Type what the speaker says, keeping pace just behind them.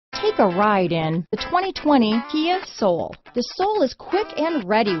Take a ride in the 2020 Kia Soul. The Soul is quick and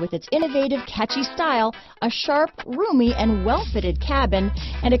ready with its innovative, catchy style, a sharp, roomy, and well-fitted cabin,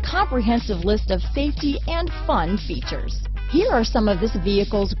 and a comprehensive list of safety and fun features. Here are some of this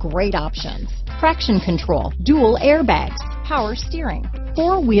vehicle's great options: traction control, dual airbags, power steering,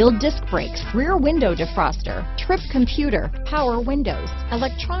 four-wheel disc brakes, rear window defroster, trip computer, power windows,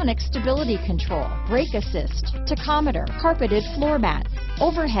 electronic stability control, brake assist, tachometer, carpeted floor mats,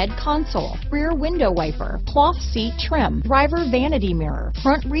 overhead console, rear window wiper, cloth seat trim, driver vanity mirror,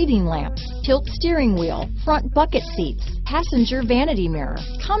 front reading lamps, tilt steering wheel, front bucket seats, passenger vanity mirror.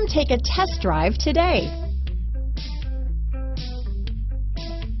 Come take a test drive today.